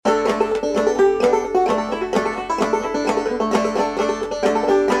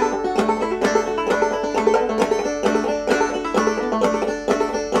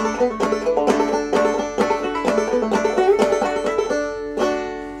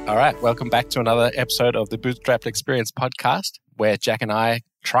All right, welcome back to another episode of the Bootstrapped Experience podcast, where Jack and I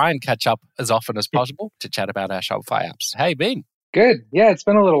try and catch up as often as possible to chat about our Shopify apps. Hey, Bean. Good. Yeah, it's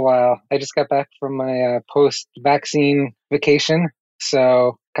been a little while. I just got back from my post-vaccine vacation,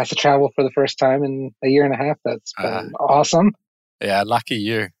 so got to travel for the first time in a year and a half. That's been awesome. Yeah, lucky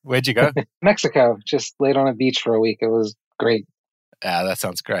you. Where'd you go? Mexico. Just laid on a beach for a week. It was great. Yeah, that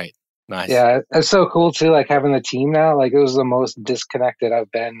sounds great. Nice. Yeah, it's so cool too, like having the team now. Like it was the most disconnected I've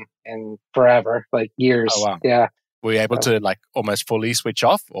been in forever, like years. Oh, wow. Yeah. Were you able to like almost fully switch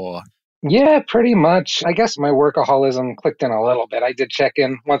off or? Yeah, pretty much. I guess my workaholism clicked in a little bit. I did check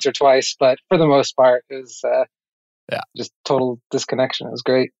in once or twice, but for the most part, it was just total disconnection. It was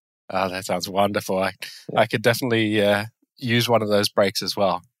great. Oh, that sounds wonderful. I could definitely use one of those breaks as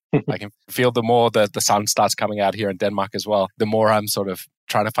well. I can feel the more that the sun starts coming out here in Denmark as well, the more I'm sort of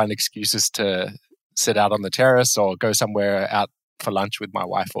trying to find excuses to sit out on the terrace or go somewhere out for lunch with my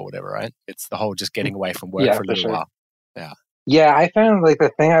wife or whatever, right? It's the whole just getting away from work for a little while. Yeah. Yeah, I found like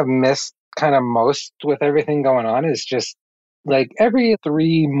the thing I've missed kind of most with everything going on is just like every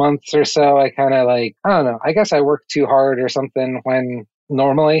 3 months or so, I kind of like, I don't know, I guess I work too hard or something when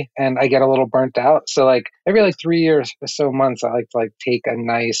normally and I get a little burnt out. So like every like 3 years or so months, I like to like take a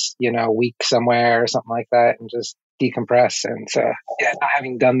nice, week somewhere or something like that and just decompress. And so not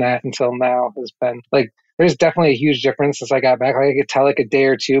having done that until now has been like, there's definitely a huge difference since I got back. Like I could tell like a day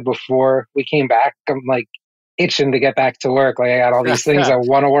or two before we came back, I'm like itching to get back to work. Like I got all these things I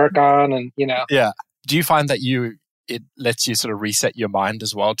want to work on and, Yeah. Do you find that it lets you sort of reset your mind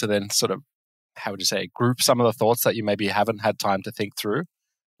as well to then sort of, how would you say, group some of the thoughts that you maybe haven't had time to think through?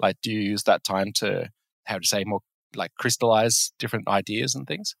 Like, do you use that time to, how to say, more like crystallize different ideas and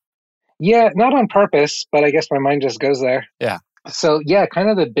things? Yeah, not on purpose, but I guess my mind just goes there. Yeah. So yeah, kind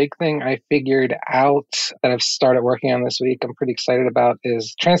of the big thing I figured out that I've started working on this week, I'm pretty excited about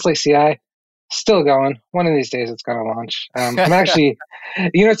is Translate CI. Still going. One of these days it's going to launch. I'm actually,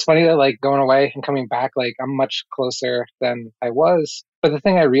 it's funny that like going away and coming back, like I'm much closer than I was. But the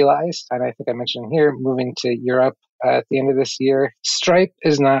thing I realized, and I think I mentioned here, moving to Europe at the end of this year, Stripe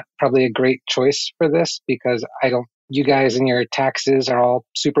is not probably a great choice for this because you guys and your taxes are all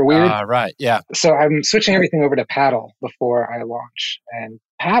super weird. Right. Yeah. So I'm switching everything over to Paddle before I launch. And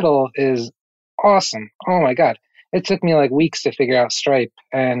Paddle is awesome. Oh my God. It took me like weeks to figure out Stripe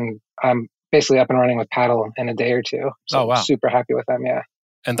and I'm basically up and running with Paddle in a day or two. So wow. I'm super happy with them. Yeah.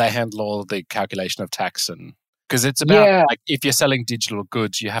 And they handle all the calculation of tax and because it's about like if you're selling digital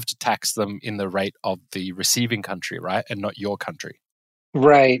goods, you have to tax them in the rate of the receiving country, right? And not your country.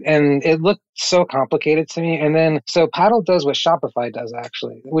 Right. And it looked so complicated to me. And then, so Paddle does what Shopify does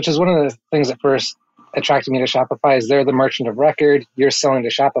actually, which is one of the things that first attracted me to Shopify is they're the merchant of record. You're selling to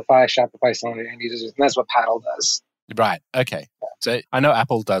Shopify, Shopify selling to end users. And that's what Paddle does. Right. Okay. So I know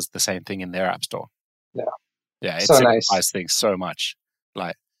Apple does the same thing in their app store. Yeah. Yeah. It so simplifies nice. things so much.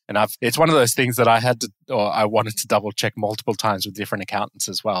 It's one of those things that I wanted to double check multiple times with different accountants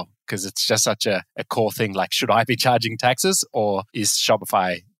as well, because it's just such a core thing. Like, should I be charging taxes or is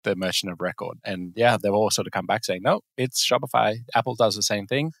Shopify the merchant of record? And yeah, they've all sort of come back saying, no, it's Shopify. Apple does the same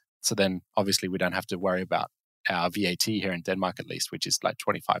thing. So then obviously we don't have to worry about our VAT here in Denmark, at least, which is like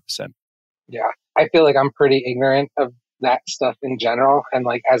 25%. Yeah. I feel like I'm pretty ignorant of that stuff in general. And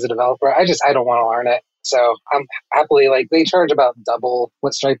like as a developer, I don't want to learn it. So I'm happily like they charge about double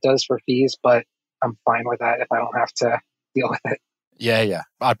what Stripe does for fees, but I'm fine with that if I don't have to deal with it. Yeah.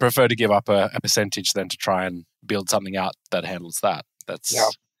 I'd prefer to give up a percentage than to try and build something out that handles that.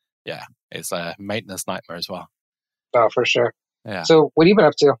 It's a maintenance nightmare as well. Oh, for sure. Yeah. So what have you been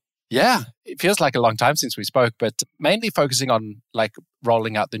up to? Yeah, it feels like a long time since we spoke, but mainly focusing on like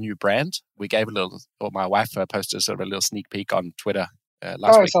rolling out the new brand. We gave my wife posted sort of a little sneak peek on Twitter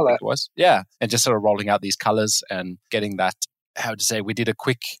last week. I saw that. It was. Yeah, and just sort of rolling out these colors and getting that, we did a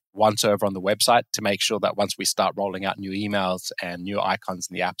quick once over on the website to make sure that once we start rolling out new emails and new icons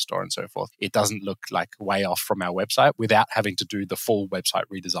in the App Store and so forth, it doesn't look like way off from our website without having to do the full website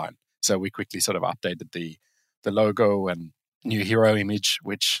redesign. So we quickly sort of updated the logo and new hero image,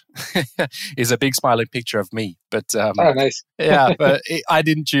 which is a big smiling picture of me. But nice. Yeah, but I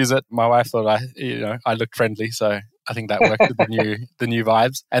didn't choose it. My wife thought I looked friendly, so I think that worked with the new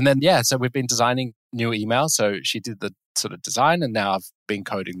vibes. And then so we've been designing new emails. So she did the sort of design, and now I've been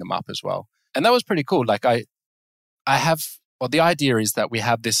coding them up as well. And that was pretty cool. Like the idea is that we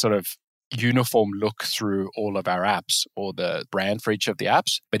have this sort of uniform look through all of our apps, or the brand for each of the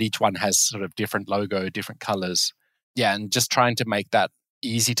apps, but each one has sort of different logo, different colors. Yeah, and just trying to make that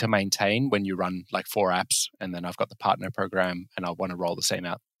easy to maintain when you run like 4 apps. And then I've got the partner program, and I want to roll the same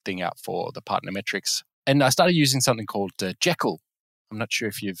thing out for the partner metrics. And I started using something called Jekyll. I'm not sure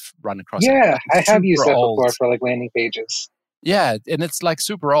if you've run across it. Yeah, Like, I it's have used super that old. before for like landing pages. Yeah, and it's like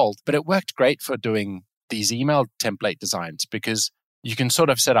super old, but it worked great for doing these email template designs because you can sort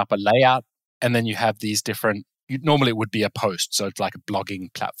of set up a layout and then you have these different, normally it would be a post. So it's like a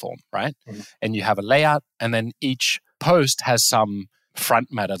blogging platform, right? Mhm. And you have a layout and then each post has some front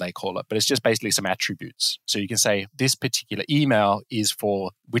matter, they call it, but it's just basically some attributes. So you can say this particular email is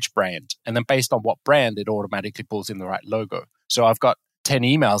for which brand. And then based on what brand, it automatically pulls in the right logo. So I've got 10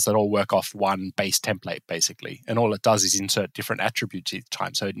 emails that all work off one base template, basically. And all it does is insert different attributes each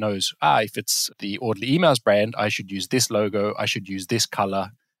time. So it knows, if it's the Orderly Emails brand, I should use this logo, I should use this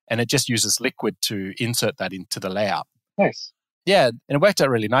color. And it just uses Liquid to insert that into the layout. Nice. Yeah, and it worked out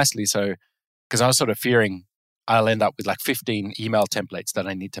really nicely. So, because I was sort of fearing I'll end up with like 15 email templates that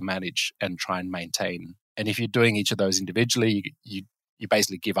I need to manage and try and maintain. And if you're doing each of those individually, you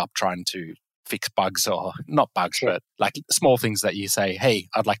basically give up trying to fix bugs, or not bugs, Sure. but like small things that you say, hey,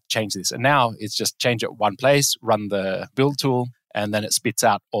 I'd like to change this. And now it's just change it one place, run the build tool, and then it spits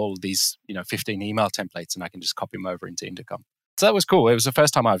out all these, 15 email templates, and I can just copy them over into Intercom. So that was cool. It was the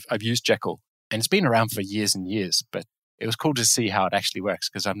first time I've used Jekyll, and it's been around for years and years, but it was cool to see how it actually works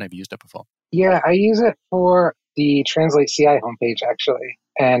because I've never used it before. Yeah, I use it for the Translate CI homepage, actually.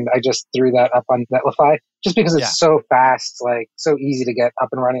 And I just threw that up on Netlify just because it's so fast, like so easy to get up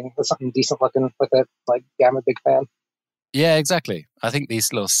and running with something decent looking with it. Like, yeah, I'm a big fan. Yeah, exactly. I think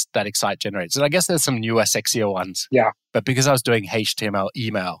these little static site generators, and I guess there's some newer, sexier ones. Yeah. But because I was doing HTML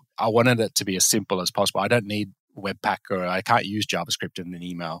email, I wanted it to be as simple as possible. I don't need Webpack, or I can't use JavaScript in an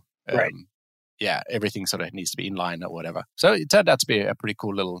email. Right. Yeah, everything sort of needs to be inline or whatever. So it turned out to be a pretty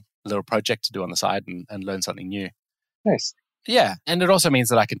cool little project to do on the side and learn something new. Nice. Yeah, and it also means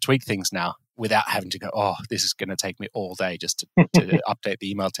that I can tweak things now without having to go, this is going to take me all day just to update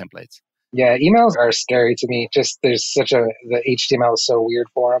the email templates. Yeah, emails are scary to me. Just the HTML is so weird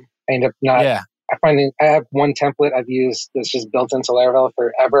for them. I end up not. Yeah. I have one template I've used that's just built into Laravel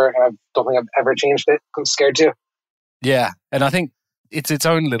forever, and I don't think I've ever changed it. I'm scared to. Yeah, and I think it's its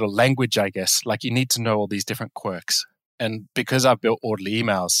own little language, I guess. Like, you need to know all these different quirks. And because I've built Orderly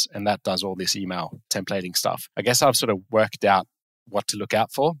Emails and that does all this email templating stuff, I guess I've sort of worked out what to look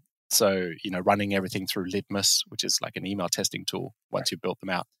out for. So, running everything through Litmus, which is like an email testing tool once you've built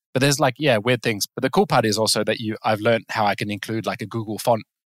them out. But there's weird things. But the cool part is also that I've learned how I can include like a Google font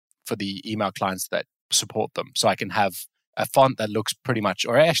for the email clients that support them. So I can have a font that looks pretty much,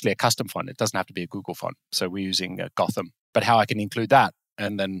 or actually a custom font. It doesn't have to be a Google font. So we're using Gotham. But how I can include that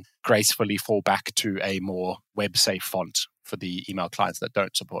and then gracefully fall back to a more web-safe font for the email clients that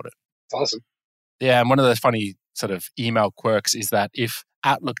don't support it. It's awesome. Yeah, and one of the funny sort of email quirks is that if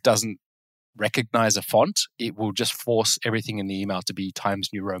Outlook doesn't recognize a font, it will just force everything in the email to be Times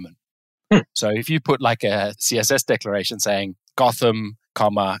New Roman. So if you put like a CSS declaration saying Gotham,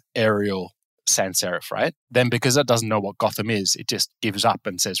 Arial, sans serif, right? Then because it doesn't know what Gotham is, it just gives up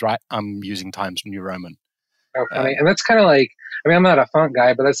and says, right, I'm using Times New Roman. Oh, funny. And that's kind of like, I'm not a font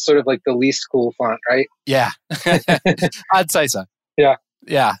guy, but that's sort of like the least cool font, right? Yeah. I'd say so. Yeah.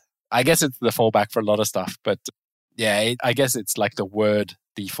 Yeah. I guess it's the fallback for a lot of stuff, but yeah, I guess it's like the Word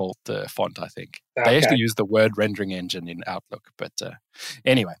default font, I think. Okay. They actually use the Word rendering engine in Outlook, but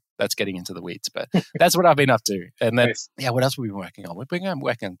anyway, that's getting into the weeds, but that's what I've been up to. And then, Nice. What else have we been working on? We've been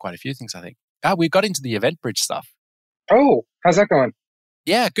working on quite a few things, I think. We got into the EventBridge stuff. Oh, how's that going?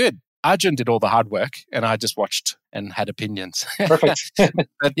 Yeah, good. Arjun did all the hard work and I just watched and had opinions. Perfect.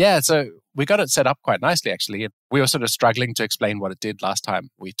 But yeah, so we got it set up quite nicely, actually. We were sort of struggling to explain what it did last time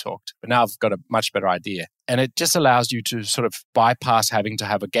we talked, but now I've got a much better idea. And it just allows you to sort of bypass having to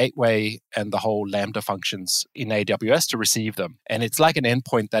have a gateway and the whole Lambda functions in AWS to receive them. And it's like an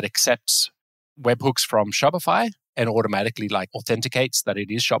endpoint that accepts webhooks from Shopify and automatically authenticates that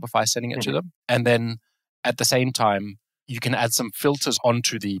it is Shopify sending it to them. And then at the same time, you can add some filters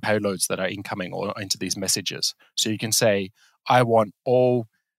onto the payloads that are incoming or into these messages. So you can say, I want all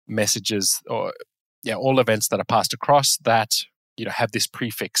messages or all events that are passed across that have this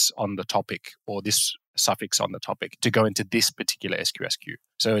prefix on the topic or this suffix on the topic to go into this particular SQS queue.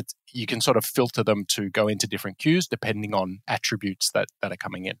 So you can sort of filter them to go into different queues depending on attributes that are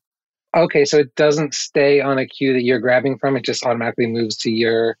coming in. Okay, so it doesn't stay on a queue that you're grabbing from. It just automatically moves to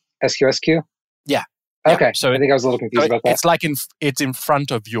your SQS queue? Yeah. Okay, yeah. So I think I was a little confused about that. It's like it's in front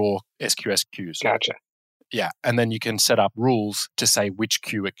of your SQS queues. Gotcha. Yeah, and then you can set up rules to say which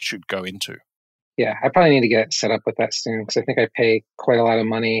queue it should go into. Yeah, I probably need to get set up with that soon because I think I pay quite a lot of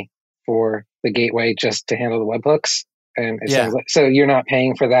money for the gateway just to handle the webhooks. And it sounds like, so you're not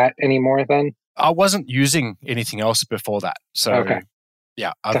paying for that anymore then? I wasn't using anything else before that. So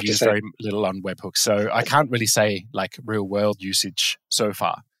Yeah, I've Tough to used say. very little on webhooks, so I can't really say like real world usage so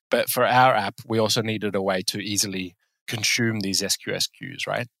far. But for our app, we also needed a way to easily consume these SQS queues,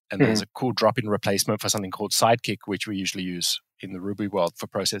 right? And Mhm. there's a cool drop-in replacement for something called Sidekick, which we usually use in the Ruby world for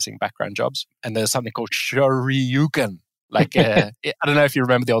processing background jobs. And there's something called Shoryuken. Like, I don't know if you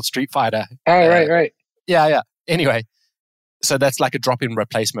remember the old Street Fighter. Oh, right. Yeah. Anyway, so that's like a drop-in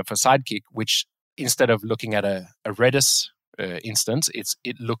replacement for Sidekick, which instead of looking at a Redis instance,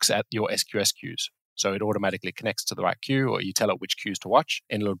 it looks at your SQS queues. So it automatically connects to the right queue, or you tell it which queues to watch,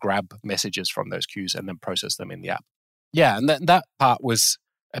 and it'll grab messages from those queues and then process them in the app. Yeah, and that part was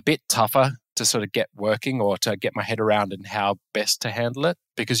a bit tougher to sort of get working or to get my head around and how best to handle it,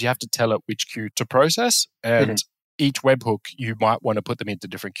 because you have to tell it which queue to process. And each webhook, you might want to put them into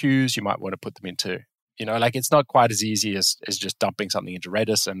different queues. You might want to put them into, like it's not quite as easy as just dumping something into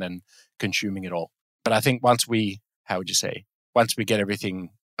Redis and then consuming it all. But I think once we get everything,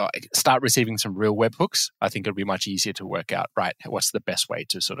 start receiving some real webhooks, I think it'll be much easier to work out, right, what's the best way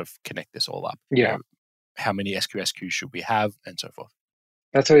to sort of connect this all up. Yeah. How many SQS queues should we have, and so forth.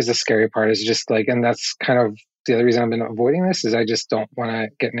 That's always the scary part, is just like, and that's kind of the other reason I've been avoiding this, is I just don't want to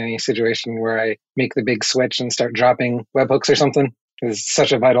get in any situation where I make the big switch and start dropping webhooks or something. It's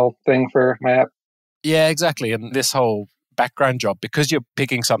such a vital thing for my app. Yeah, exactly. And this whole background job, because you're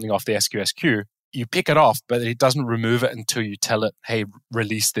picking something off the SQS queue, you pick it off, but it doesn't remove it until you tell it, hey,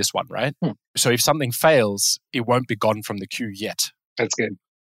 release this one, right? So if something fails, it won't be gone from the queue yet. That's good.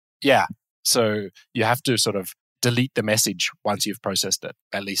 Yeah. So you have to sort of delete the message once you've processed it.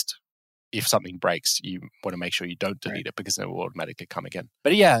 At least if something breaks, you want to make sure you don't delete it, because it will automatically come again.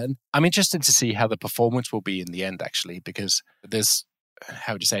 But yeah, I'm interested to see how the performance will be in the end, actually, because there's,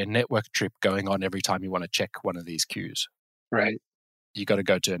 how would you say, a network trip going on every time you want to check one of these queues. Right. You got to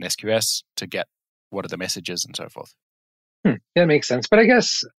go to an SQS to get what are the messages and so forth. That makes sense. But I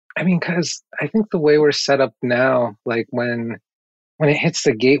guess, because I think the way we're set up now, like when it hits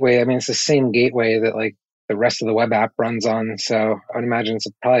the gateway, it's the same gateway that like the rest of the web app runs on. So I would imagine it's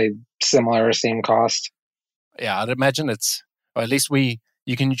probably similar or same cost. Yeah, I'd imagine or at least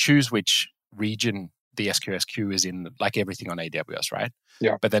you can choose which region the SQS queue is in, like everything on AWS, right?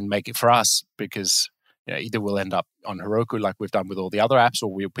 Yeah. But then make it for us, because either we'll end up on Heroku like we've done with all the other apps,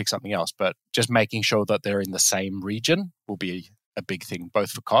 or we'll pick something else. But just making sure that they're in the same region will be a big thing,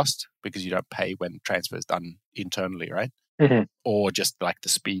 both for cost, because you don't pay when transfer is done internally, right? Or just like the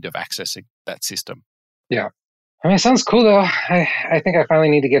speed of accessing that system. Yeah. It sounds cool though. I think I finally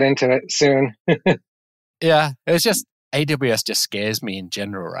need to get into it soon. Yeah, it's just AWS just scares me in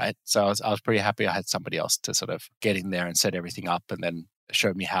general, right? So I was pretty happy I had somebody else to sort of get in there and set everything up, and then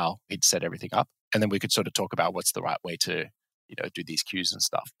show me how he'd set everything up. And then we could sort of talk about what's the right way to, do these queues and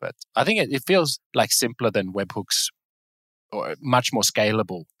stuff. But I think it feels like simpler than webhooks, or much more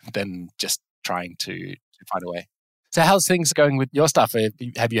scalable than just trying to find a way. So how's things going with your stuff?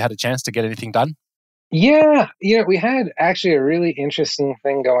 Have you had a chance to get anything done? Yeah. We had actually a really interesting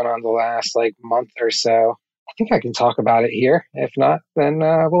thing going on the last like month or so. I think I can talk about it here. If not, then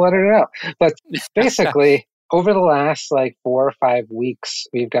we'll edit it out. But basically, over the last like 4 or 5 weeks,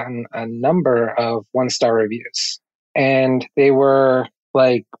 we've gotten a number of 1-star reviews. And they were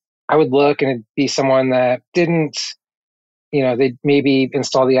like, I would look and it'd be someone that didn't, they'd maybe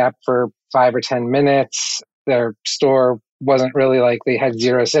install the app for 5 or 10 minutes. Their store wasn't really, like, they had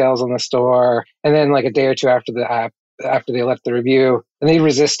 0 sales on the store. And then like a day or two after after they left the review, and they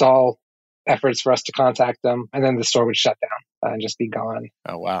resist all efforts for us to contact them. And then the store would shut down and just be gone.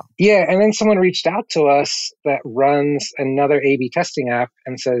 Oh, wow. Yeah. And then someone reached out to us that runs another A/B testing app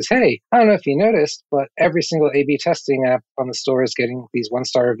and says, hey, I don't know if you noticed, but every single A/B testing app on the store is getting these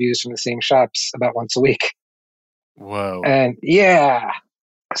 1-star reviews from the same shops about once a week. Whoa. And yeah.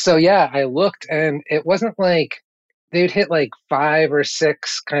 So yeah, I looked, and it wasn't like they'd hit like 5 or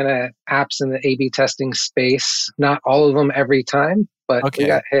 6 kind of apps in the A/B testing space. Not all of them every time, but we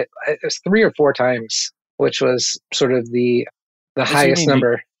got hit. It was 3 or 4 times, which was sort of the highest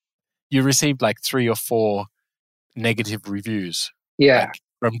number. You received like 3 or 4 negative reviews, yeah,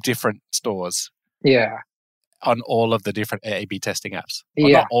 from different stores. Yeah, on all of the different A/B testing apps. Well,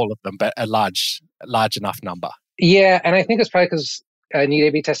 yeah, not all of them, but a large enough number. Yeah, and I think it's probably because Neat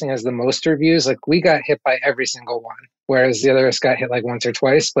A/B testing has the most reviews. Like, we got hit by every single one, whereas the others got hit like once or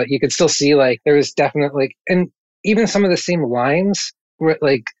twice. But you could still see like there was definitely, and even some of the same lines were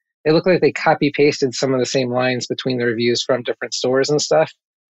like, it looked like they copy pasted some of the same lines between the reviews from different stores and stuff.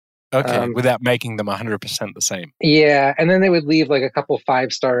 Okay, without making them 100% the same. Yeah, and then they would leave like a couple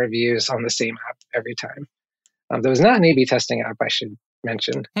 5-star reviews on the same app every time. There was not an A/B testing app, I should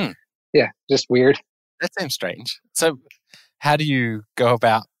mention. Yeah, just weird. That seems strange. So how do you go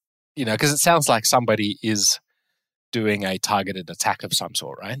about, because it sounds like somebody is doing a targeted attack of some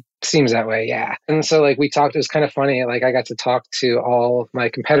sort, right? Seems that way, yeah. And so like we talked, it was kind of funny. Like I got to talk to all of my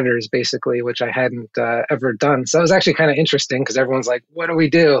competitors basically, which I hadn't ever done. So it was actually kind of interesting because everyone's like, what do we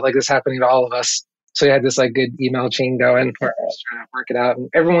do? Like this happening to all of us. So we had this like good email chain going where I was trying to work it out. And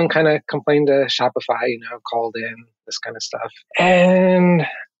everyone kind of complained to Shopify, called in, this kind of stuff. And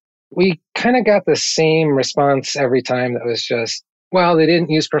we kind of got the same response every time that was just, well, they didn't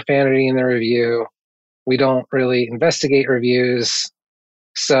use profanity in the review. We don't really investigate reviews.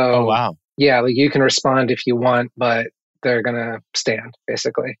 Oh, So, wow. yeah, like you can respond if you want, but they're going to stand,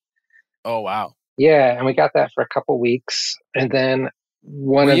 basically. Oh, wow. Yeah, and we got that for a couple weeks. And then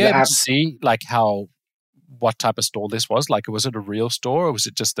one Were of you the able to apps, see like what type of store this was? Like, was it a real store or was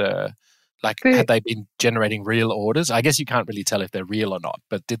it just had they been generating real orders? I guess you can't really tell if they're real or not,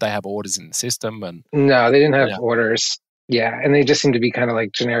 but did they have orders in the system? And no, they didn't have yeah, orders. Yeah, and they just seem to be kind of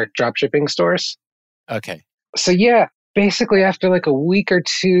like generic drop shipping stores. okay. So, yeah, basically after like a week or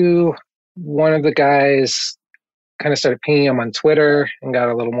two, one of the guys kind of started pinging him on Twitter and got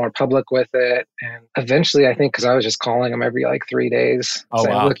a little more public with it. And eventually, I think, because I was just calling him every like 3 days, Oh,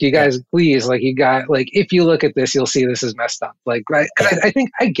 saying, wow. look, you Yeah. guys, please, like, you got, like, if you look at this, you'll see this is messed up. Like, right? Yeah. I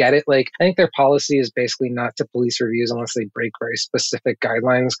think I get it. Like, I think their policy is basically not to police reviews unless they break very specific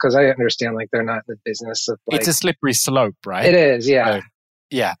guidelines. Because I understand, like, they're not in the business of, like, It's a slippery slope, right? it is, yeah. So,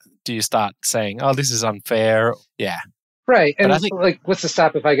 yeah. Do you start saying, oh, this is unfair? Yeah. Right. But And I think, like, what's the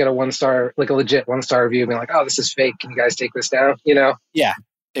stop if I get a 1 star, like a legit 1 star review, being like, oh, this is fake. Can you guys take this down? yeah,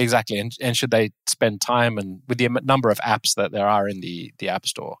 exactly. And should they spend time, and with the number of apps that there are in the App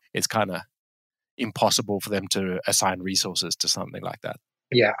Store, it's kind of impossible for them to assign resources to something like that.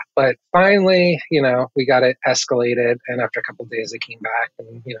 Yeah. But finally, we got it escalated. And after a couple of days, they came back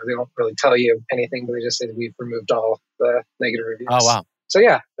and, they don't really tell you anything, but they just said we've removed all the negative reviews. Oh, wow. So,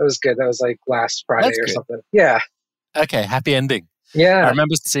 yeah, it was good. That was like last Friday That's or good. something. Yeah. Okay, happy ending. Yeah. I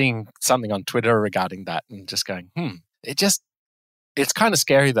remember seeing something on Twitter regarding that and just going, it's kind of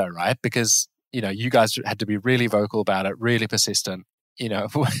scary though, right? Because, you guys had to be really vocal about it, really persistent.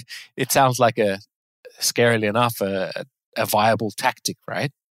 It sounds like scarily enough, a viable tactic,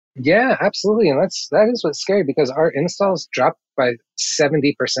 right? Yeah, absolutely. And that is what's scary because our installs dropped by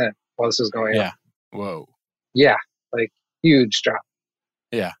 70% while this was going on. Yeah. Whoa. Yeah. Like huge drop.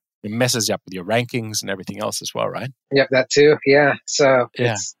 Yeah. It messes you up with your rankings and everything else as well, right? Yep, that too. Yeah. So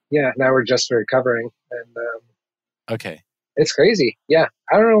Yeah. now we're just recovering. And Okay. it's crazy. Yeah.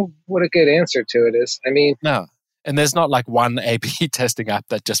 I don't know what a good answer to it is. I mean, No. And there's not like one A/B testing app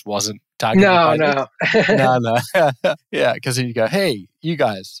that just wasn't targeted by no. No. Yeah, because you go, hey, you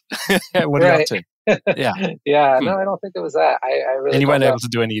guys, what are you up to? Yeah. Yeah. No, I don't think it was that. I really And you weren't don't know. able to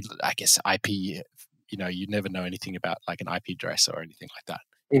do any, I guess, IP, you never know anything about like an IP address or anything like that.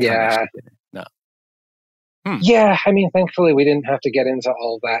 You can't Yeah. actually get it. No. Yeah, I mean, thankfully we didn't have to get into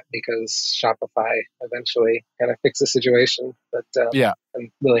all that because Shopify eventually kind of fixed the situation. But Yeah. I'm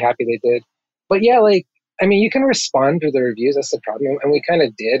really happy they did. But yeah, like, I mean, you can respond to the reviews. That's the problem. And we kind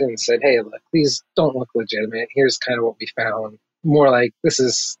of did and said, hey, look, these don't look legitimate. Here's kind of what we found. More like, this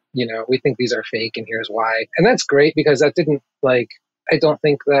is, we think these are fake and here's why. And that's great because that didn't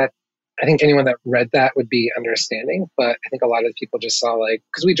I think anyone that read that would be understanding, but I think a lot of people just saw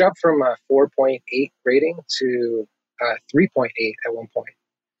because we dropped from a 4.8 rating to 3.8 at one point.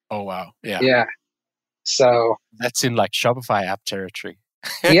 Oh, wow. Yeah. Yeah. So that's in like Shopify app territory.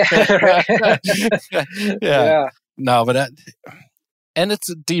 Yeah. Yeah. No, but and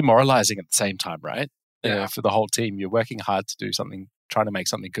it's demoralizing at the same time, right? Yeah. For the whole team, you're working hard to do something, trying to make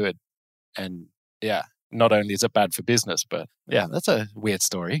something good. And yeah, not only is it bad for business, but yeah, that's a weird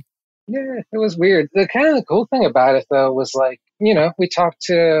story. Yeah, it was weird. The kind of the cool thing about it, though, was we talked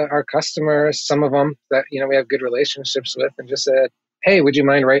to our customers, some of them that, we have good relationships with, and just said, hey, would you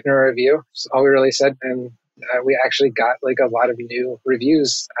mind writing a review? That's all we really said. And we actually got a lot of new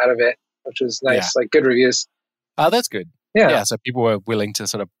reviews out of it, which was nice, good reviews. Oh, that's good. Yeah. Yeah, so people were willing to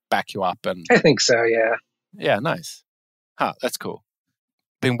sort of back you up. And I think so, yeah. Yeah, nice. Huh, that's cool.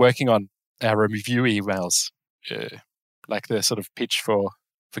 Been working on our review emails, like the sort of pitch for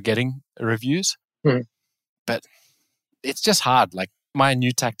getting reviews. Mm-hmm. But it's just hard. Like my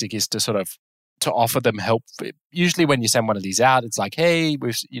new tactic is to offer them help. Usually when you send one of these out, it's like, hey,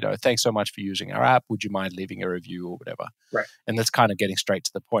 thanks so much for using our app. Would you mind leaving a review or whatever? Right. And that's kind of getting straight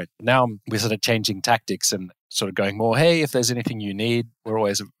to the point. Now we're sort of changing tactics and sort of going more, hey, if there's anything you need, we're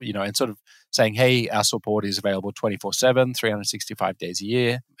always, and sort of saying, hey, our support is available 24/7, 365 days a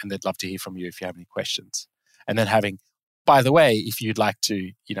year. And they'd love to hear from you if you have any questions. And then having, by the way, if you'd like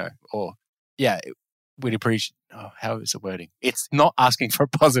to, we'd appreciate, how is the wording? It's not asking for a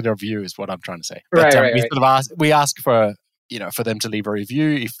positive review is what I'm trying to say. But Right, we right. sort of we ask for, for them to leave a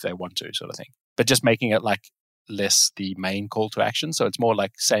review if they want to, sort of thing. But just making it like less the main call to action. So it's more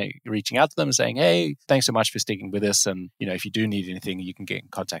like reaching out to them and saying, hey, thanks so much for sticking with us. And, if you do need anything, you can get in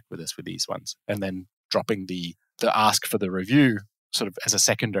contact with us with these ones. And then dropping the ask for the review sort of as a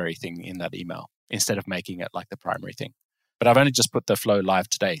secondary thing in that email instead of making it like the primary thing. But I've only just put the flow live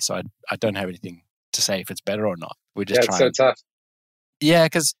today, so I don't have anything to say if it's better or not. We're just trying. It's so tough. Yeah,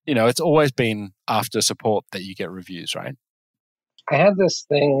 because, it's always been after support that you get reviews, right? I had this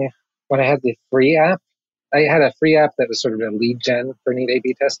thing when I had the free app. I had a free app that was sort of a lead gen for Neat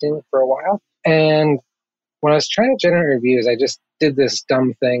A/B testing for a while. And when I was trying to generate reviews, I just did this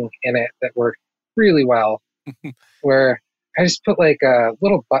dumb thing in it that worked really well, where I just put like a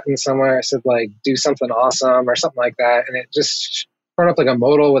little button somewhere. I said like, do something awesome or something like that. And it just brought up like a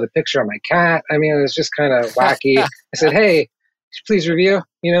modal with a picture of my cat. I mean, it was just kind of wacky. I said, hey, please review,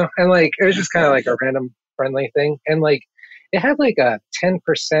 and like, it was just kind of like a random friendly thing. And like, it had like a 10%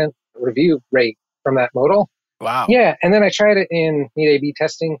 review rate from that modal. Wow. Yeah. And then I tried it in Neat A/B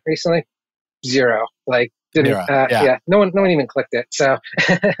testing recently. 0. Like, didn't, no one even clicked it. So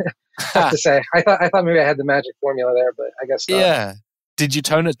I have to say, I thought maybe I had the magic formula there, but I guess not. Yeah. Did you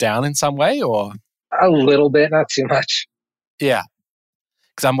tone it down in some way or? A little bit, not too much. Yeah.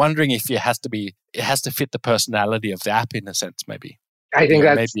 Because I'm wondering if it has to fit the personality of the app in a sense, maybe. I think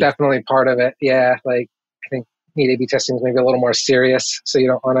that's definitely part of it. Yeah. Like, I think Neat A/B testing is maybe a little more serious. So you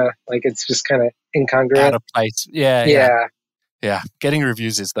don't want to, like, it's just kind of incongruent. Out of place. Yeah. Getting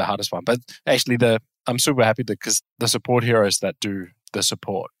reviews is the hardest one. But actually, I'm super happy because the support heroes that do the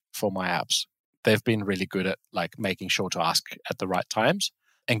support for my apps, they've been really good at like making sure to ask at the right times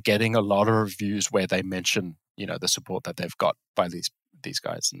and getting a lot of reviews where they mention, the support that they've got by these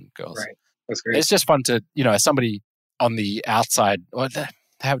guys and girls. Right. That's great. It's just fun to, as somebody on the outside, or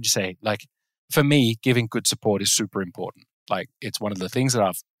how would you say, like, for me, giving good support is super important. Like, it's one of the things that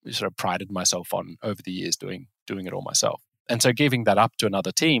I've sort of prided myself on over the years doing it all myself. And so giving that up to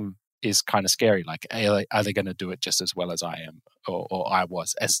another team is kind of scary. Like, are they going to do it just as well as I am or I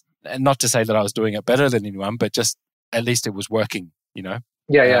was? And not to say that I was doing it better than anyone, but just at least it was working,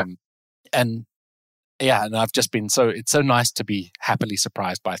 Yeah. And I've just been it's so nice to be happily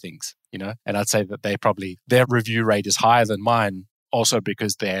surprised by things, And I'd say that their review rate is higher than mine also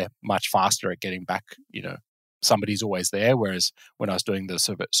because they're much faster at getting back, somebody's always there. Whereas when I was doing the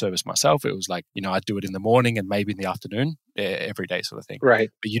service myself, it was like, I'd do it in the morning and maybe in the afternoon every day sort of thing. Right.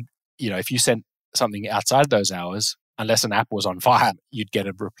 But if you sent something outside those hours, unless an app was on fire, you'd get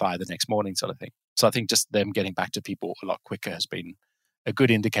a reply the next morning sort of thing. So I think just them getting back to people a lot quicker has been a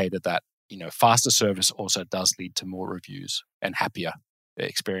good indicator that, faster service also does lead to more reviews and happier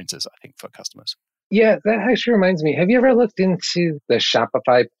experiences, I think, for customers. Yeah, that actually reminds me. Have you ever looked into the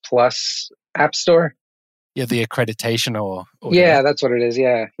Shopify Plus app store? Yeah, the accreditation or yeah, that's what it is.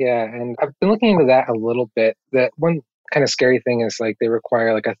 Yeah. And I've been looking into that a little bit. That one kind of scary thing is like they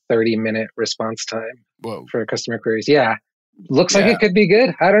require like a 30-minute response time for customer queries. Yeah. Looks like it could be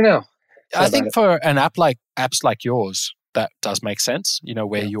good. I don't know. I think for an apps like yours, that does make sense,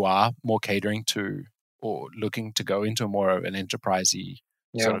 where you are more catering to or looking to go into more of an enterprisey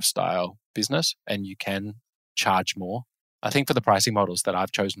sort of style business and you can charge more. I think for the pricing models that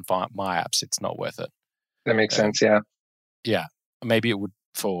I've chosen for my apps, it's not worth it. That makes sense, yeah. Yeah. Maybe it would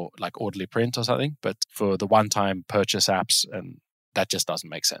for like orderly print or something, but for the one-time purchase apps, and that just doesn't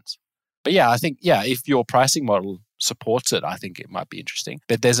make sense. But yeah, I think, if your pricing model supports it, I think it might be interesting.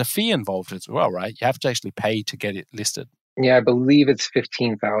 But there's a fee involved as well, right? You have to actually pay to get it listed. Yeah, I believe it's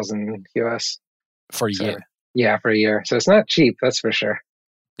 $15,000 US. For a year. Yeah, for a year. So it's not cheap, that's for sure.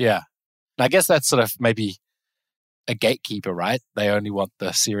 Yeah. And I guess that's sort of maybe a gatekeeper, right? They only want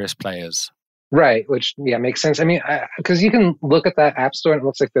the serious players. Right, which, makes sense. I mean, because you can look at that app store and it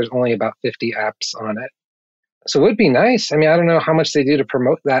looks like there's only about 50 apps on it. So it would be nice. I mean, I don't know how much they do to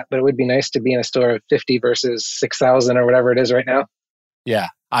promote that, but it would be nice to be in a store of 50 versus 6,000 or whatever it is right now. Yeah,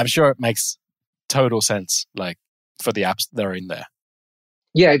 I'm sure it makes total sense, like, for the apps that are in there.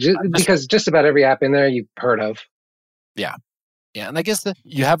 Yeah, because just about every app in there you've heard of. Yeah. Yeah, and I guess that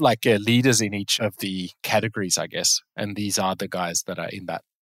you have like leaders in each of the categories, I guess. And these are the guys that are in that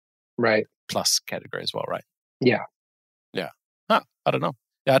plus category as well, right? Yeah. Yeah. Huh, I don't know.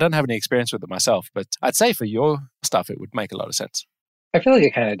 Yeah, I don't have any experience with it myself, but I'd say for your stuff, it would make a lot of sense. I feel like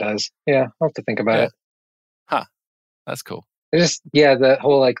it kind of does. Yeah, I'll have to think about it. Huh, that's cool. Just, the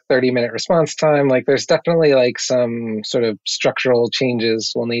whole like 30-minute response time, like there's definitely like some sort of structural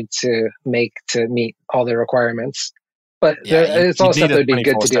changes we'll need to make to meet all the requirements. But it's all stuff that would be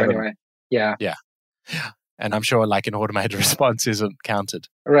good to do anyway. Yeah. Yeah. And I'm sure like an automated response isn't counted.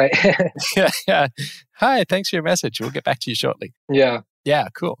 Right. Yeah. Hi, thanks for your message. We'll get back to you shortly. Yeah. Yeah,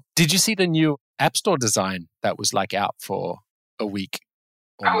 cool. Did you see the new App Store design that was like out for a week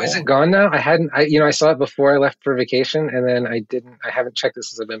or Oh, more? is it gone now? I hadn't, I saw it before I left for vacation, and then I haven't checked it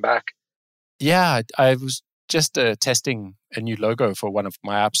since I've been back. Yeah, I was just testing a new logo for one of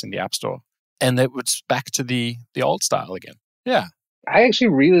my apps in the App Store, and it was back to the old style again. Yeah. I actually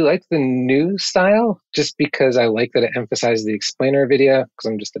really like the new style just because I like that it emphasizes the explainer video because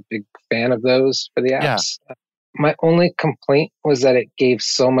I'm just a big fan of those for the Yeah. apps. My only complaint was that it gave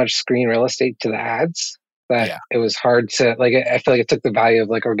so much screen real estate to the ads that it was hard to, like, I feel like it took the value of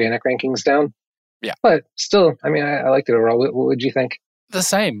like organic rankings down. Yeah. But still, I mean, I liked it overall. What would you think? The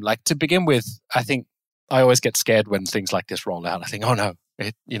same. Like to begin with, I think I always get scared when things like this roll out. I think, oh no,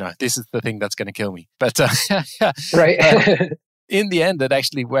 this is the thing that's going to kill me. But right. In the end, it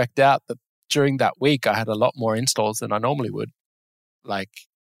actually worked out that during that week, I had a lot more installs than I normally would. Like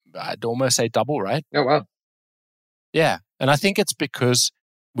I'd almost say double, right? Oh, wow. Yeah. And I think it's because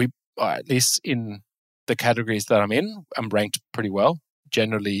at least in the categories that I'm ranked pretty well,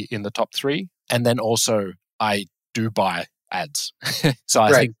 generally in the top 3. And then also I do buy ads. So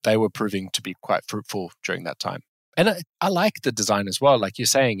I think they were proving to be quite fruitful during that time. And I like the design as well. Like you're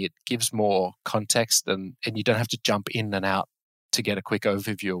saying, it gives more context and you don't have to jump in and out to get a quick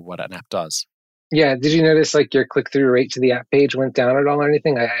overview of what an app does. Yeah. Did you notice like your click-through rate to the app page went down at all or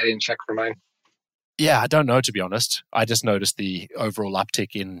anything? I didn't check for mine. Yeah, I don't know, to be honest. I just noticed the overall uptick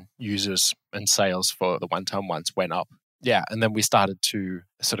in users and sales for the one-time ones went up. Yeah, and then we started to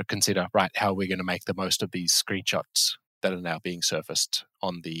sort of consider, right, how we're going to make the most of these screenshots that are now being surfaced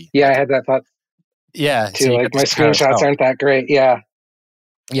on the... Yeah, I had that thought. Yeah. Too. So like my screenshots aren't that great. Yeah.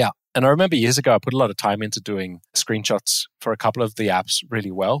 Yeah. And I remember years ago, I put a lot of time into doing screenshots for a couple of the apps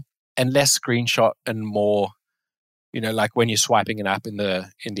really well, and less screenshot and more, like when you're swiping an app in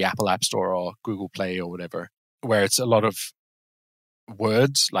the Apple App Store or Google Play or whatever, where it's a lot of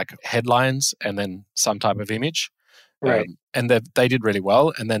words like headlines and then some type of image. Right. And they did really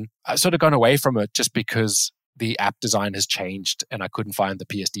well. And then I've sort of gone away from it just because the app design has changed and I couldn't find the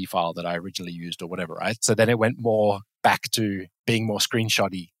PSD file that I originally used or whatever, right? So then it went more back to being more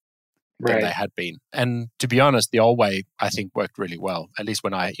screenshotty than they had been. And to be honest, the old way, I think, worked really well. At least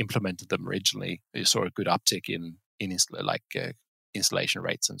when I implemented them originally, you saw a good uptick in installation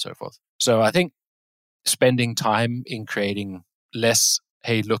rates and so forth. So I think spending time in creating less,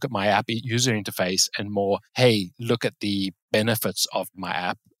 hey, look at my app user interface, and more, hey, look at the benefits of my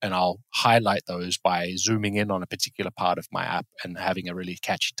app, and I'll highlight those by zooming in on a particular part of my app and having a really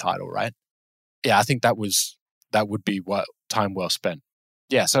catchy title, right? Yeah, I think that would be time well spent.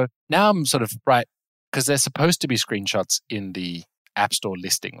 Yeah, so now I'm sort of, right, because there's supposed to be screenshots in the App Store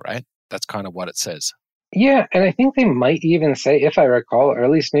listing, right? That's kind of what it says. Yeah, and I think they might even say, if I recall, or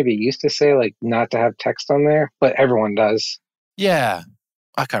at least maybe it used to say, like, not to have text on there, but everyone does. Yeah,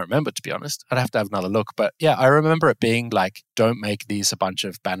 I can't remember, to be honest. I'd have to have another look. But yeah, I remember it being like, don't make these a bunch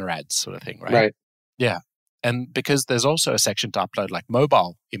of banner ads sort of thing, right? Right. Yeah. And because there's also a section to upload like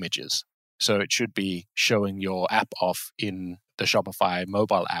mobile images. So it should be showing your app off in the Shopify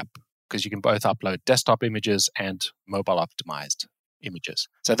mobile app, because you can both upload desktop images and mobile optimized images.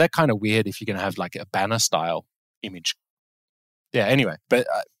 So they're kind of weird if you're going to have like a banner style image. Yeah, anyway, but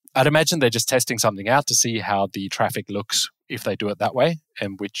I'd imagine they're just testing something out to see how the traffic looks if they do it that way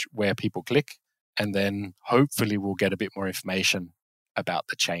and where people click. And then hopefully we'll get a bit more information about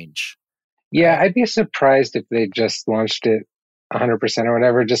the change. Yeah, I'd be surprised if they just launched it 100% or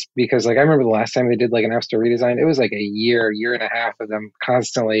whatever, just because like I remember the last time they did like an App Store redesign, it was like a year and a half of them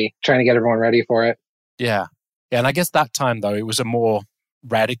constantly trying to get everyone ready for it. Yeah. Yeah. And I guess that time though, it was a more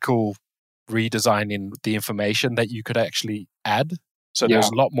radical redesign in the information that you could actually add. So there's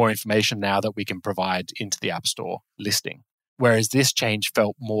a lot more information now that we can provide into the App Store listing. Whereas this change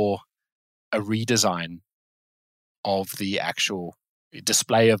felt more a redesign of the actual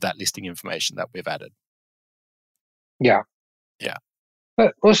display of that listing information that we've added. Yeah. Yeah.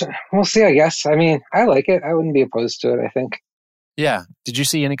 But we'll see, I guess. I mean, I like it. I wouldn't be opposed to it, I think. Yeah. Did you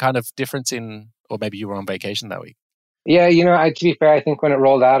see any kind of difference or maybe you were on vacation that week? Yeah, to be fair, I think when it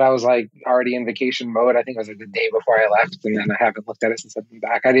rolled out, I was like already in vacation mode. I think it was like the day before I left, and then I haven't looked at it since I've been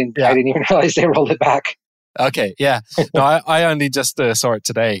back. I didn't even realize they rolled it back. Okay, yeah. No, I only just saw it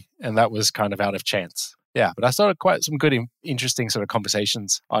today, and that was kind of out of chance. Yeah, but I saw quite some good, interesting sort of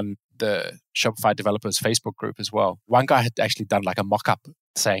conversations on the Shopify developers Facebook group as well. One guy had actually done like a mock-up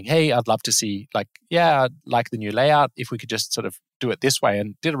saying, hey, I'd love to see I'd like the new layout if we could just sort of do it this way,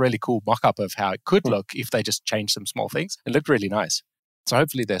 and did a really cool mock-up of how it could look if they just changed some small things. It looked really nice. So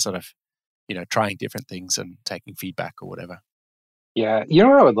hopefully they're sort of, trying different things and taking feedback or whatever. Yeah. You know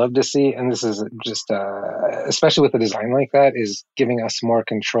what I would love to see, and this is just, especially with a design like that, is giving us more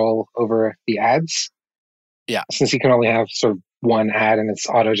control over the ads. Yeah. Since you can only have sort of one ad and it's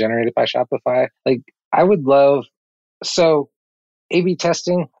auto-generated by Shopify. Like, I would love, so A/B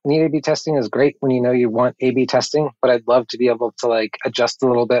testing, neat A/B testing is great when you know you want A/B testing, but I'd love to be able to like adjust a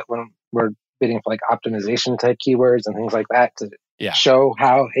little bit when we're bidding for like optimization type keywords and things like that to show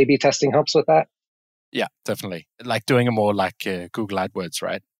how A/B testing helps with that. Yeah, definitely. Like doing it more like Google AdWords,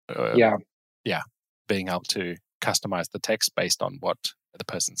 right? Yeah. Yeah. Being able to customize the text based on what the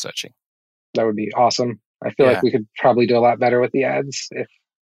person's searching. That would be awesome. I feel like we could probably do a lot better with the ads if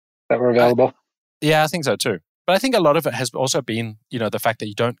that were available. I think so too. But I think a lot of it has also been, the fact that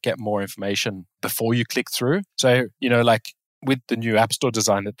you don't get more information before you click through. So, like with the new App Store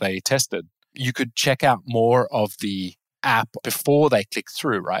design that they tested, you could check out more of the app before they click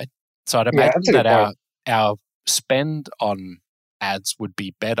through, right? So I'd imagine that our spend on ads would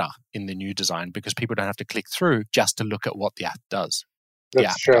be better in the new design because people don't have to click through just to look at what the app does.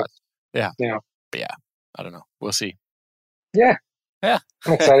 That's true. Yeah. But yeah, I don't know. We'll see. Yeah. Yeah.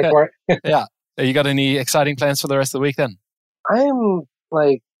 I'm excited for it. Yeah. You got any exciting plans for the rest of the week then? I'm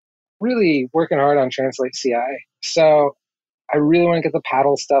like really working hard on Translate CI. So I really want to get the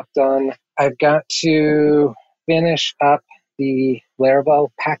paddle stuff done. I've got to finish up the Laravel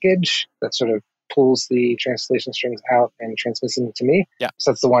package that sort of pulls the translation strings out and transmits them to me. Yeah.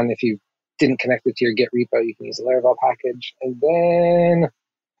 So that's the one, if you didn't connect it to your Git repo, you can use the Laravel package. And then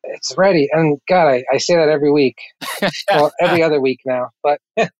it's ready. And God, I say that every week. Well, every other week now. But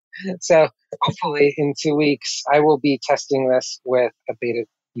so hopefully in 2 weeks, I will be testing this with a beta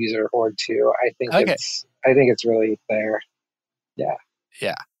user or two. I think it's really there. Yeah.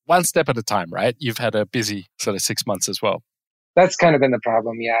 Yeah. One step at a time, right? You've had a busy sort of 6 months as well. That's kind of been the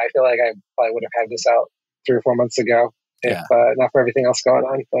problem. Yeah. I feel like I probably would have had this out 3 or 4 months ago if not for everything else going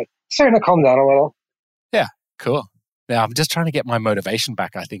on, but starting to calm down a little. Yeah. Cool. Now I'm just trying to get my motivation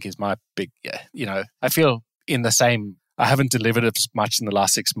back, I think is my big, I feel in the same, I haven't delivered as much in the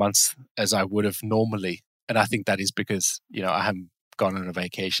last 6 months as I would have normally. And I think that is because, I haven't gone on a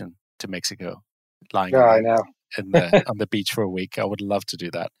vacation to Mexico, lying I know. on the beach for a week. I would love to do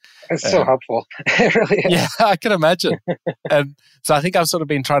that. It's so helpful. It really is. Yeah, I can imagine. And so I think I've sort of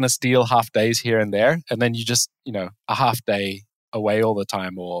been trying to steal half days here and there. And then you just, a half day away all the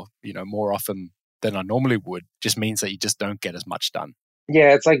time or, more often than I normally would just means that you just don't get as much done.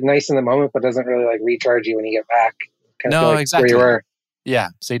 Yeah, it's like nice in the moment, but doesn't really like recharge you when you get back. Kind of feel like exactly. Where you were. Yeah,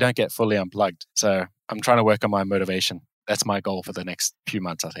 so you don't get fully unplugged. So I'm trying to work on my motivation. That's my goal for the next few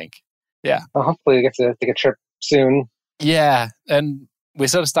months, I think. Yeah. Well, hopefully you get to take a trip soon. Yeah, and we're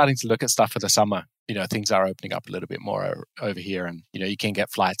sort of starting to look at stuff for the summer. Things are opening up a little bit more over here, and you can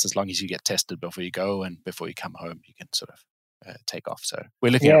get flights as long as you get tested before you go, and before you come home, you can sort of take off. So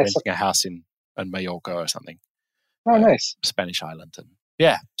we're looking at renting a house in Mallorca or something. Oh, nice. Spanish island, and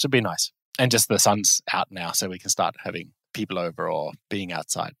yeah, so it'd be nice. And just the sun's out now, so we can start having people over or being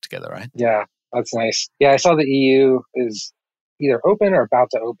outside together, right? Yeah, that's nice. Yeah, I saw the EU is either open or about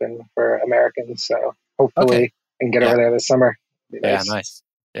to open for Americans, so hopefully I can get over there this summer. Nice. Yeah, nice.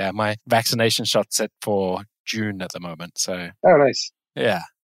 Yeah, my vaccination shot's set for June at the moment, so. Oh, nice. Yeah.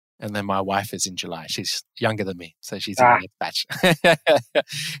 And then my wife is in July. She's younger than me, so she's in the next batch.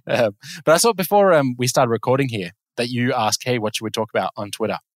 But I saw before we started recording here that you asked, hey, what should we talk about on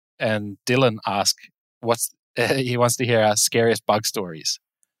Twitter? And Dylan asked, he wants to hear our scariest bug stories.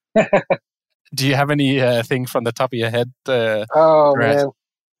 Do you have any thing from the top of your head? Oh, man.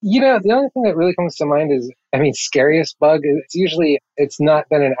 The only thing that really comes to mind is, scariest bug. It's not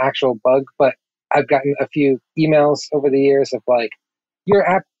been an actual bug, but I've gotten a few emails over the years of like, your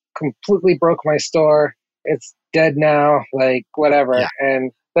app completely broke my store. It's dead now, like whatever. Yeah.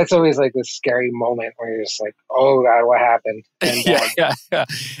 And that's always like this scary moment where you're just like, oh God, what happened? And,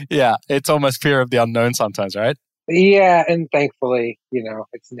 yeah. It's almost fear of the unknown sometimes, right? Yeah. And thankfully,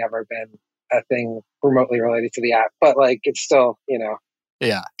 it's never been a thing remotely related to the app, but like, it's still,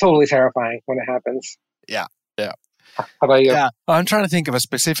 totally terrifying when it happens. Yeah. How about you? Yeah. I'm trying to think of a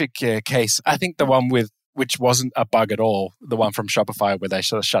specific case. I think the one which wasn't a bug at all, the one from Shopify where they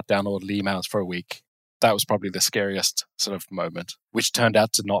sort of shut down all the emails for a week. That was probably the scariest sort of moment, which turned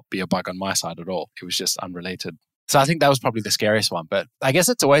out to not be a bug on my side at all. It was just unrelated. So I think that was probably the scariest one. But I guess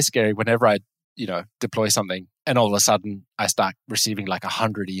it's always scary whenever I, deploy something and all of a sudden I start receiving like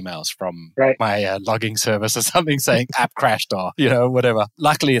 100 emails from my logging service or something saying app crashed or, whatever.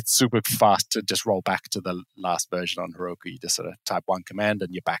 Luckily, it's super fast to just roll back to the last version on Heroku. You just sort of type one command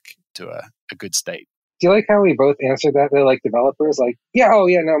and you're back to a good state. Do you like how we both answered that? They're like developers, like, yeah, oh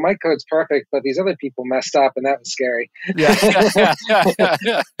yeah, no, my code's perfect, but these other people messed up, and that was scary. Yeah,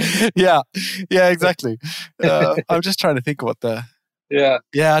 yeah, yeah, exactly. I'm just trying to think what the. Yeah.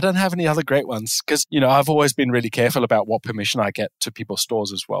 Yeah, I don't have any other great ones because, I've always been really careful about what permission I get to people's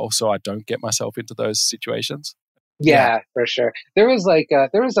stores as well. So I don't get myself into those situations. Yeah, for sure. There was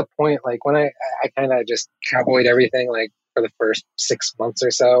a point like when I kind of just cowboyed everything like for the first 6 months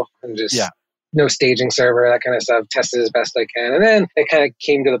or so and just no staging server, that kind of stuff, tested as best I can. And then it kind of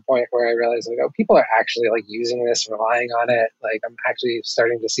came to the point where I realized like, oh, people are actually like using this, relying on it. Like I'm actually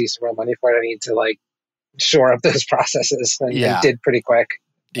starting to see some real money for it. I need to like shore up those processes and did pretty quick.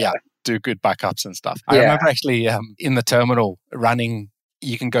 Yeah, do good backups and stuff. I remember actually in the terminal running,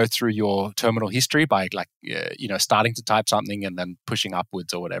 you can go through your terminal history by like, starting to type something and then pushing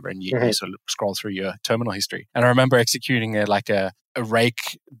upwards or whatever. And you sort of scroll through your terminal history. And I remember executing a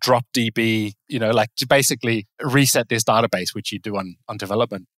rake drop DB, like to basically reset this database, which you do on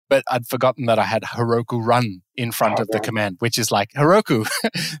development. But I'd forgotten that I had Heroku run in front of the command, which is like, Heroku,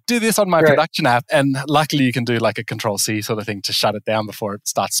 do this on my production app. And luckily you can do like a Control-C sort of thing to shut it down before it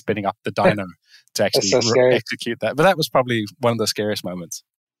starts spinning up the dyno to actually execute that. But that was probably one of the scariest moments.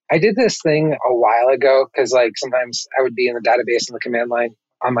 I did this thing a while ago because like sometimes I would be in the database in the command line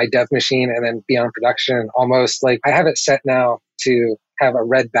on my dev machine and then be on production. Almost like I have it set now to have a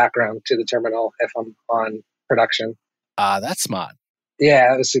red background to the terminal if I'm on production. That's smart.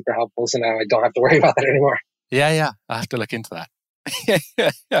 Yeah, that was super helpful. So now I don't have to worry about that anymore. Yeah. I have to look into that.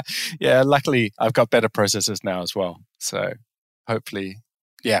 Yeah, luckily I've got better processes now as well. So hopefully,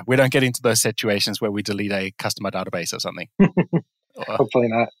 we don't get into those situations where we delete a customer database or something. Hopefully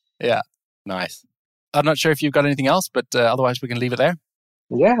not. Yeah, nice. I'm not sure if you've got anything else, but otherwise we can leave it there.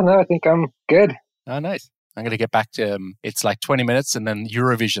 Yeah, no, I think I'm good. Oh, nice. I'm going to get back to, it's like 20 minutes and then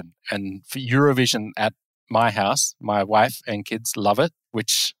Eurovision. And for Eurovision at my house, my wife and kids love it,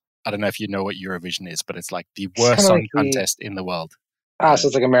 which I don't know if you know what Eurovision is, but it's like the worst song contest in the world. So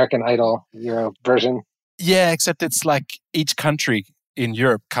it's like American Idol Euro version. Yeah, except it's like each country in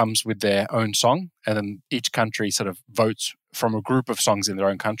Europe comes with their own song, and then each country sort of votes from a group of songs in their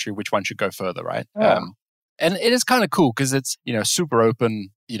own country which one should go further, right? Oh. And it is kind of cool because it's, super open,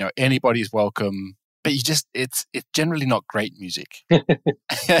 anybody's welcome. But it's generally not great music.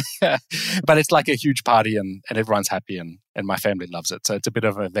 But it's like a huge party and everyone's happy and my family loves it. So it's a bit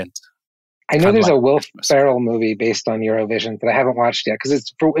of an event. I know there's a Will Ferrell movie based on Eurovision that I haven't watched yet because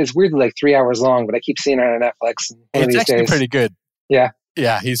it's weirdly like 3 hours long, but I keep seeing it on Netflix. It's actually pretty good. Yeah.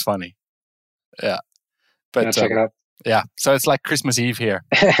 Yeah, he's funny. Yeah. But check it out. Yeah. So it's like Christmas Eve here.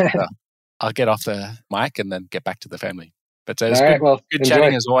 So I'll get off the mic and then get back to the family. But it's good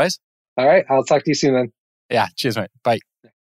chatting as always. All right. I'll talk to you soon then. Yeah. Cheers, mate. Bye.